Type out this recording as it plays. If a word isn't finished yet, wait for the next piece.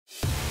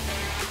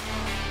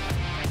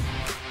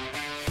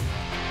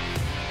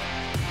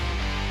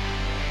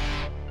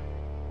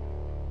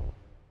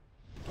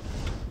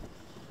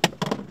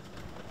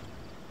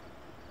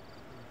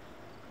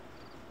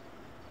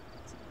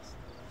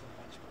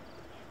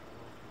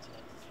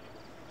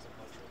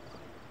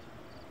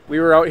we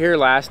were out here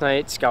last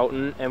night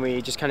scouting, and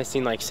we just kind of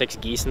seen like 6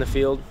 geese in the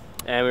field,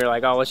 and we were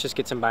like, oh, let's just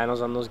get some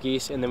binos on those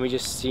geese, and then we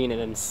just seen an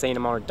insane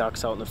amount of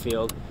ducks out in the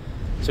field.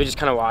 So we just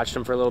kind of watched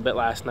them for a little bit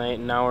last night,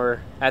 and now we're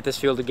at this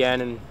field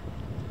again, and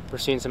we're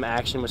seeing some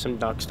action with some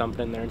ducks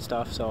dumping in there and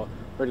stuff, so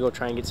we're gonna go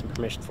try and get some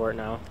permission for it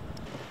now.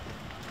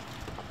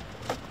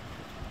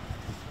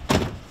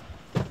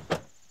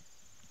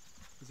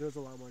 There's a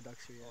lot more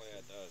ducks here. Oh yeah,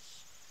 it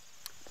does.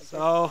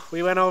 So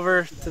we went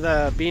over to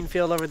the bean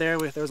field over there.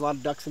 There was a lot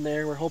of ducks in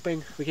there. We're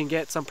hoping we can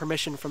get some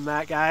permission from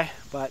that guy,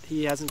 but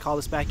he hasn't called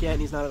us back yet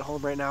and he's not at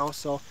home right now.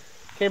 So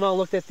came out and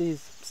looked at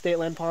these state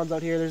land ponds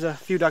out here. There's a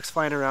few ducks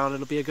flying around.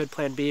 It'll be a good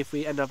plan B if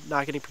we end up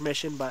not getting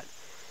permission, but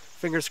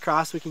fingers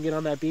crossed we can get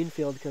on that bean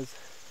field because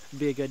it'd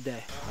be a good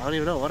day. I don't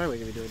even know, what are we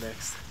gonna be doing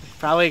next?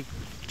 Probably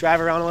drive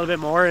around a little bit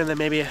more and then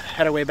maybe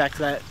head our way back to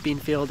that bean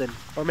field, and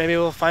or maybe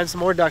we'll find some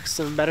more ducks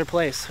in a better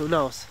place. Who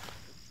knows?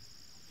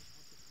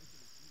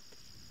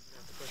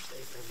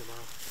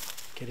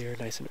 Get here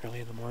nice and early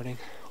in the morning.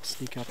 We'll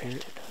sneak up here.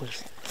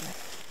 There's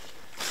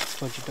a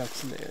bunch of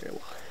ducks in the area.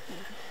 We'll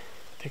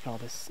take all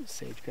this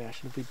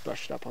sagebrush, and if we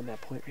brush it up on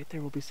that point right there,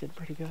 we'll be sitting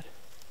pretty good.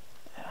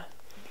 Yeah,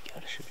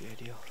 that should be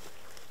ideal.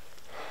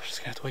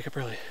 Just gonna have to wake up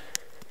early.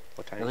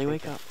 What time? Early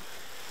wake up.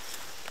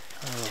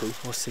 2.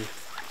 We'll see.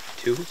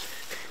 2?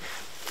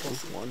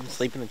 1.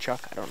 Sleep in the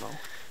truck? I don't know.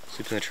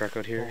 Sleep in the truck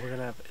out here. Well, we're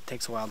gonna have. It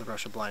takes a while to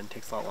brush a blind. It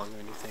takes a lot longer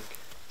than you think.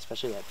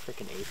 Especially that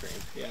freaking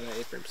A-frame. Yeah, that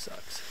A-frame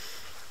sucks.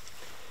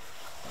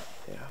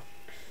 Yeah.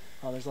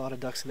 Oh, there's a lot of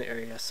ducks in the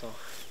area, so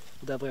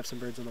we'll definitely have some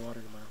birds in the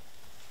water tomorrow.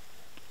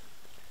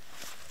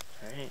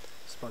 Alright.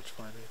 There's a bunch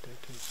flying right there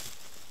too.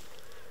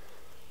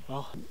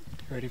 Well,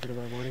 ready for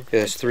tomorrow morning? Yeah,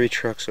 there's 3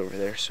 trucks over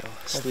there, so.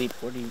 Sleep.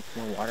 What do you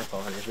want?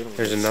 Waterfowl hunters? We don't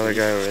There's another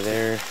guy over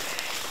there.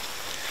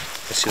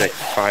 I see like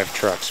 5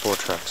 trucks, 4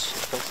 trucks.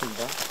 Some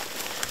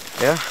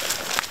ducks. Yeah.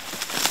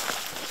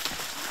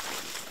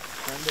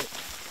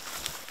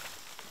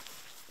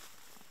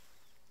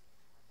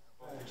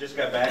 Just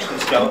got back from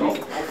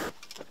scouting.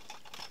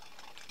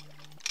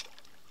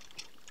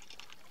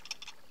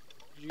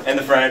 And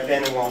the frying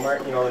pan in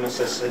Walmart, you know, the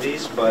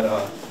necessities, but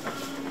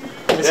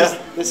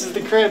This is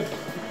the crib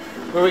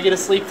where we get to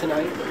sleep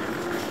tonight.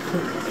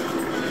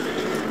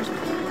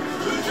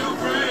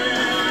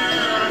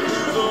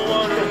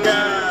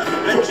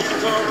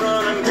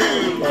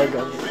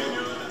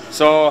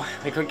 So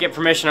we couldn't get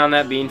permission on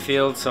that bean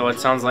field, so it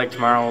sounds like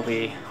tomorrow we'll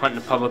be hunting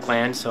the public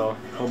land. So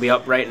we'll be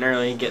up bright and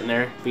early, getting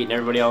there, beating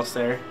everybody else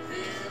there,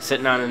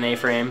 sitting on an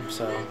A-frame.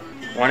 So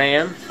 1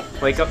 a.m.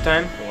 wake up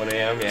time. 1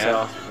 a.m. Yeah.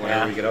 So,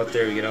 whenever we get out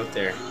there, we get out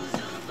there.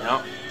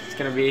 No, it's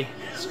gonna be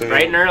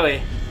bright and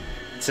early.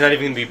 It's not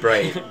even gonna be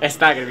bright. It's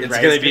not gonna be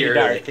bright. It's gonna be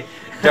early. Dark.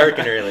 Dark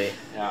and early.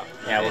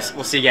 Yeah.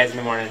 We'll see you guys in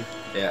the morning.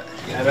 Yeah.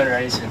 I've been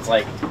ready since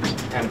like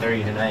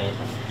 10:30 tonight.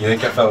 You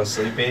think I fell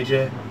asleep,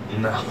 AJ?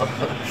 No.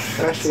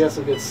 I actually got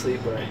some good sleep,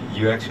 right?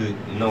 You actually,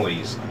 no way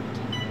you slept.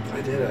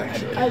 I did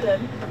actually. I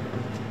did.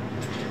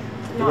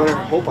 You better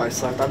hope I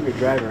slept. I'm your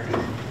driver.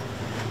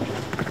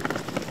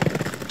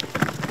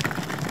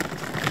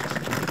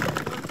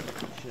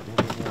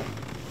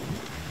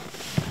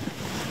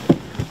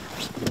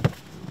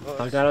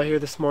 I got out here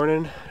this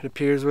morning. It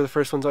appears we're the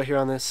first ones out here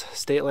on this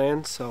state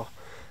land, so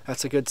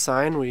that's a good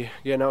sign. We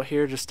getting out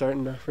here, just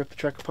starting to rip the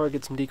truck apart,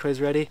 get some decoys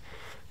ready.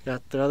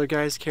 Got the other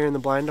guys carrying the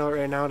blind out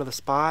right now to the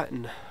spot,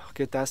 and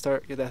get that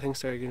thing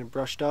started getting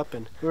brushed up.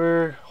 And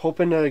we're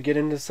hoping to get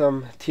into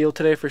some teal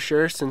today for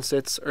sure, since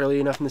it's early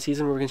enough in the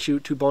season. We're gonna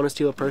shoot 2 bonus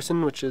teal a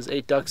person, which is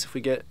 8 ducks if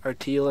we get our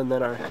teal, and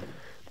then our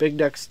big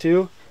ducks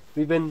too.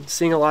 We've been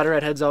seeing a lot of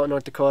redheads out in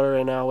North Dakota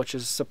right now, which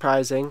is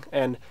surprising,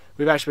 and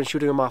we've actually been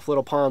shooting them off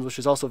little ponds, which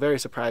is also very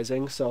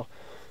surprising. So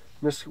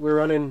we're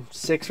running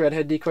 6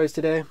 redhead decoys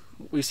today.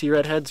 We see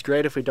redheads,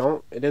 great. If we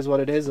don't, it is what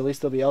it is. At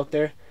least they'll be out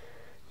there.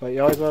 But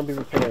you always want to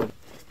be prepared.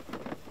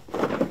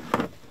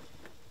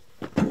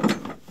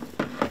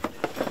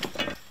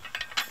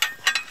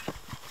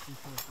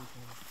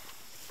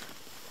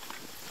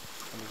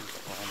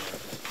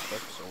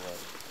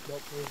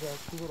 Nope,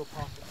 there's 2 little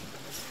pockets.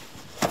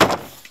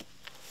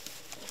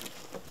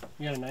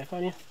 You got a knife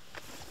on you?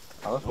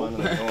 I left mine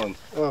in the going.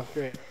 Oh,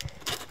 great.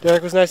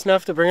 Derek was nice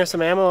enough to bring us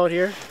some ammo out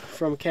here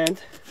from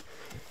Kent.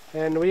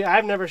 And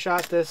I've never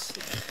shot this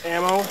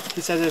ammo.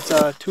 He says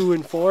it's 2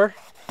 and 4.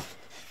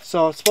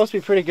 So it's supposed to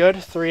be pretty good,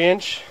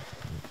 3-inch.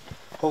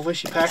 Hopefully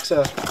she packs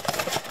a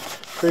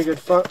pretty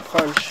good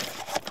punch.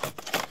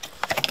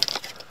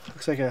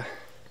 Looks like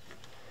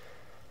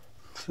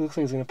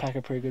it's gonna pack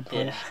a pretty good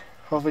punch. Yeah.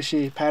 Hopefully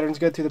she patterns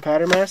good through the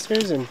pattern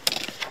masters, and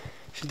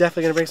she's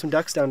definitely gonna bring some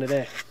ducks down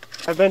today.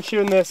 I've been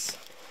shooting this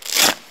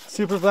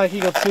Super Black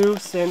Eagle 2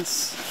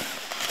 since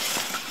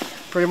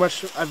pretty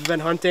much I've been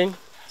hunting.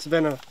 It's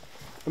been an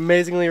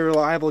amazingly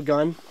reliable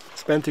gun.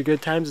 It's been through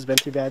good times, it's been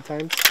through bad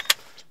times.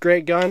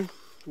 Great gun,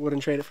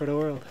 wouldn't trade it for the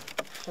world.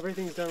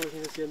 Everything's done, we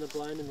can just get in the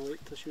blind and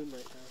wait till shooting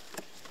right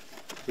now.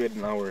 We had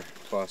an hour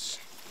plus.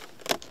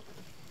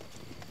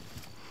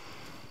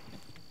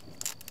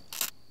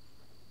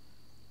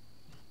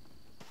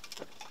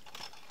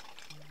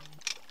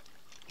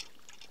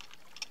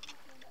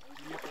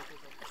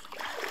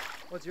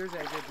 what's yours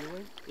at? Good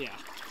dueling? Yeah.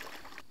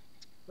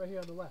 Right here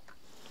on the left.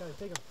 Try to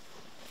take him.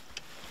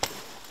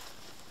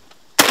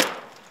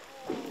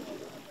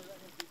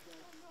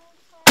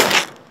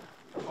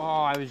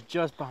 Oh, I was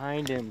just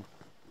behind him.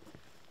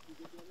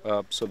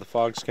 So the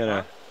fog's kind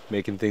of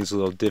making things a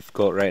little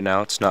difficult right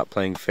now. It's not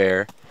playing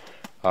fair.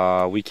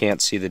 We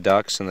can't see the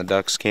ducks, and the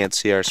ducks can't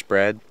see our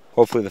spread.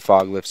 Hopefully the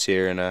fog lifts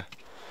here in a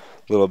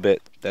little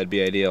bit. That'd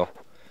be ideal.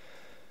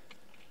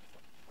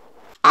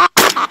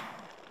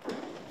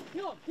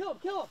 Kill him! Kill him!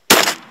 Kill him!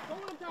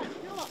 Don't let him die!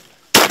 Kill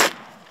him!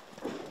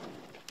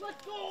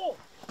 Let's go!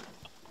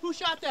 Who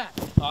shot that?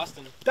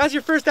 Austin. That's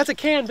your first. That's a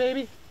can,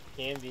 baby.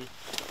 Can be.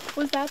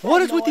 Was that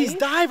What is noise? with these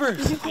divers?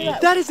 Did you hear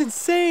that? That is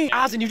insane.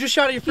 Austin, you just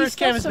shot at your He's first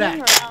still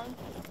Canvasback. swimming around.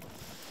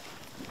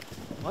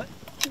 What?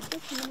 He's still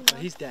swimming Oh,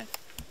 around. he's dead.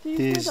 Do you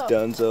hear These the-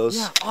 dunzos.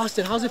 Yeah,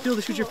 Austin, how's it feel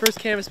to shoot your first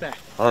Canvasback?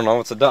 I don't know,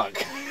 it's a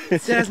duck.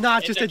 That is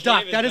not just a It's a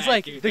duck. That is Canvasback,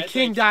 like dude. the That's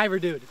king like- diver,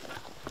 dude.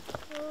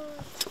 Oh,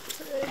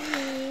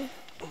 pretty.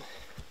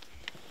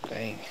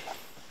 Dang.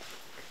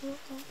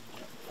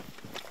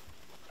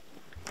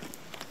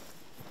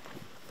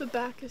 The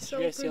back is so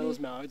You guys see all pretty. those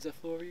mallards that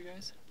flew over you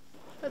guys?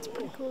 That's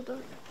pretty cool, duck.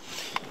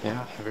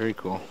 Yeah, very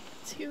cool.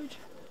 It's huge.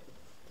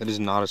 That is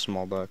not a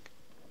small duck.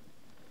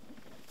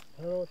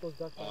 I don't know what those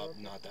ducks are.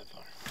 Not that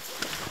far.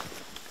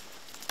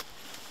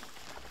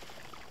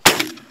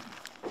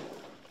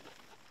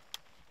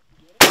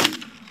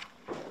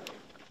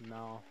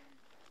 No.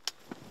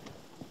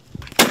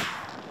 What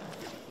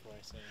do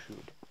I say?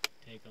 Shoot.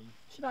 Take him.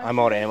 Should I I'm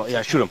out of ammo.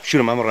 Yeah, shoot him. Shoot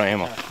him. I'm out of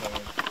ammo. You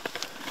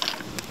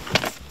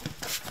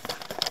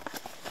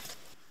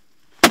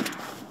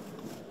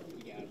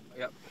got him.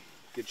 Yep.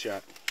 Good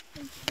shot.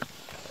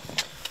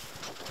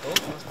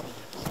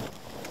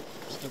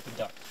 Stupid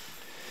duck.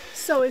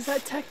 So is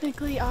that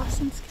technically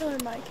Austin's kill or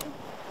my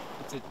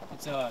kill?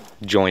 It's a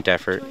Joint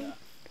effort. Joint?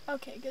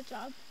 Okay, good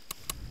job.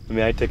 I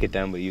mean, I took it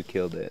down, but you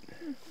killed it.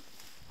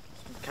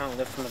 kind of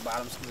lift from the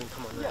bottom so we can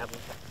come unravel.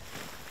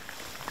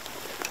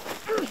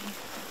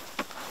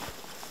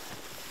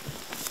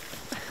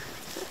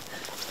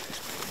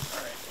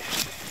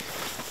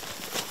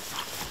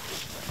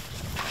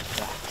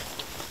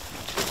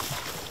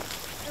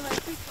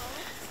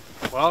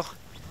 Well,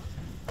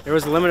 there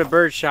was a limited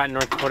bird shot in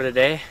North Dakota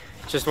today.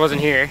 It just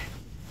wasn't here.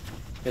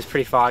 It was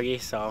pretty foggy,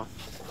 so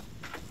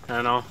I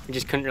don't know. We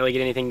just couldn't really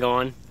get anything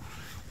going.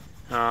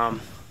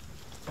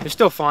 It was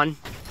still fun.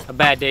 A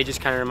bad day just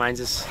kind of reminds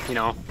us, you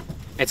know,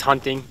 it's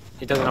hunting.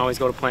 It doesn't always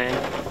go to plan.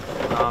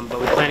 But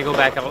we plan to go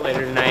back out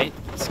later tonight,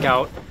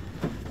 scout.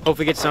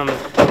 Hopefully get some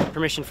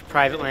permission for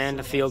private land,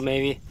 a field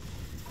maybe.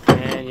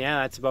 And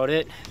yeah, that's about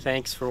it.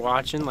 Thanks for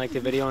watching. Like the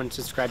video and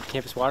subscribe to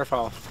Campus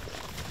Waterfowl.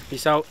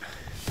 Peace out.